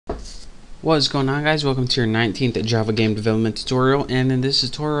What is going on, guys? Welcome to your 19th Java game development tutorial, and in this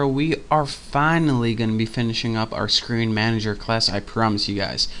tutorial we are finally going to be finishing up our screen manager class. I promise you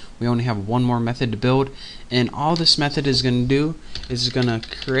guys, we only have one more method to build, and all this method is going to do is going to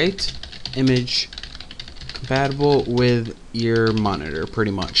create image compatible with your monitor, pretty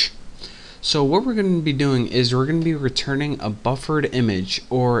much. So what we're going to be doing is we're going to be returning a buffered image,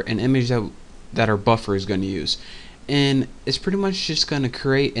 or an image that our buffer is going to use. And it's pretty much just going to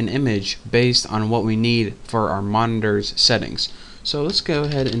create an image based on what we need for our monitor's settings. So let's go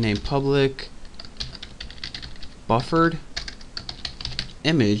ahead and name public buffered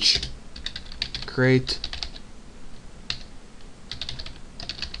image create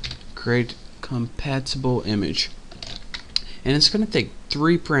compatible image. And it's going to take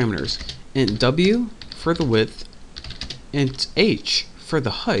three parameters: int w for the width, int h for the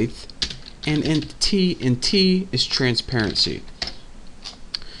height, and int t, and t is transparency.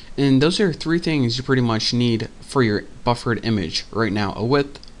 And those are three things you pretty much need for your buffered image right now: a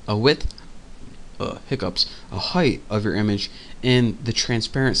width, a height of your image, and the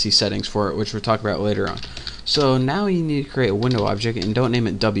transparency settings for it, which we'll talk about later on. So now you need to create a window object, and don't name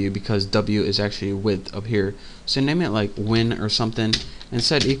it w because w is actually width up here. So name it like win or something, and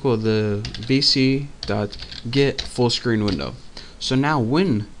set equal the vc.get full screen window. So now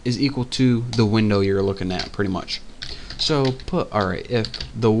win is equal to the window you're looking at, pretty much. So put, alright, if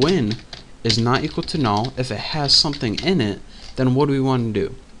the win is not equal to null, if it has something in it, then what do we want to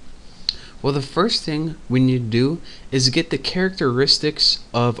do? Well, the first thing we need to do is get the characteristics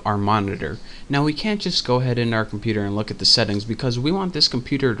of our monitor. Now we can't just go ahead into our computer and look at the settings, because we want this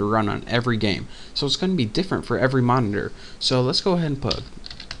computer to run on every game. So it's going to be different for every monitor. So let's go ahead and put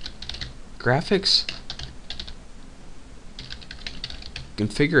graphics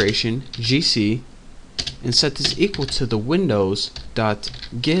configuration GC and set this equal to the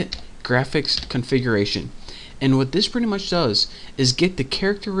windows.get graphics configuration. And what this pretty much does is get the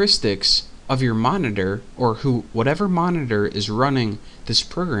characteristics of your monitor, or whatever monitor is running this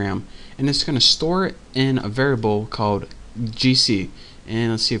program, and it's going to store it in a variable called GC.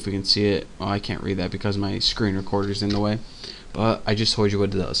 And let's see if we can see it. Well, I can't read that because my screen recorder is in the way, but I just told you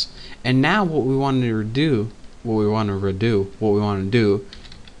what it does. And now what we want to do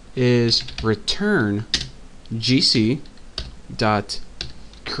is return GC dot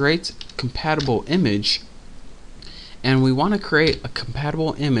create compatible image, and we want to create a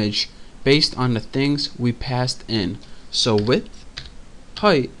compatible image based on the things we passed in. So width,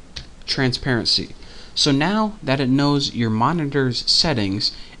 height, transparency. So now that it knows your monitor's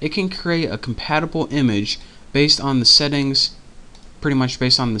settings, it can create a compatible image based on the settings, pretty much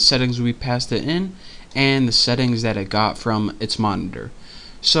based on the settings we passed it in and the settings that it got from its monitor.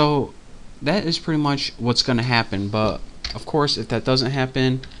 So that is pretty much what's going to happen, but of course if that doesn't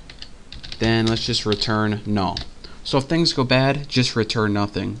happen, then let's just return null. So if things go bad, just return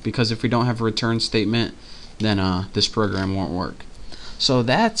nothing, because if we don't have a return statement, then this program won't work. So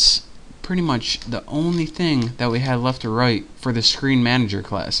that's pretty much the only thing that we had left to write for the screen manager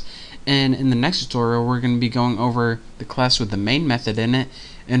class. And in the next tutorial we're going to be going over the class with the main method in it,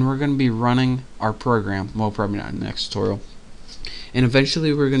 and we're going to be running our program, well, probably not in the next tutorial, and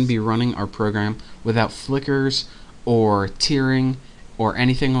eventually we're going to be running our program without flickers or tearing or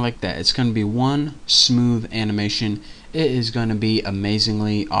anything like that. It's going to be one smooth animation. It is going to be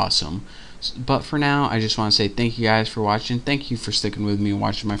amazingly awesome. But for now, I just want to say thank you guys for watching. Thank you for sticking with me and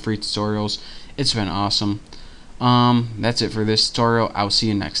watching my free tutorials. It's been awesome. That's it for this tutorial. I'll see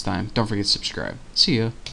you next time. Don't forget to subscribe. See ya.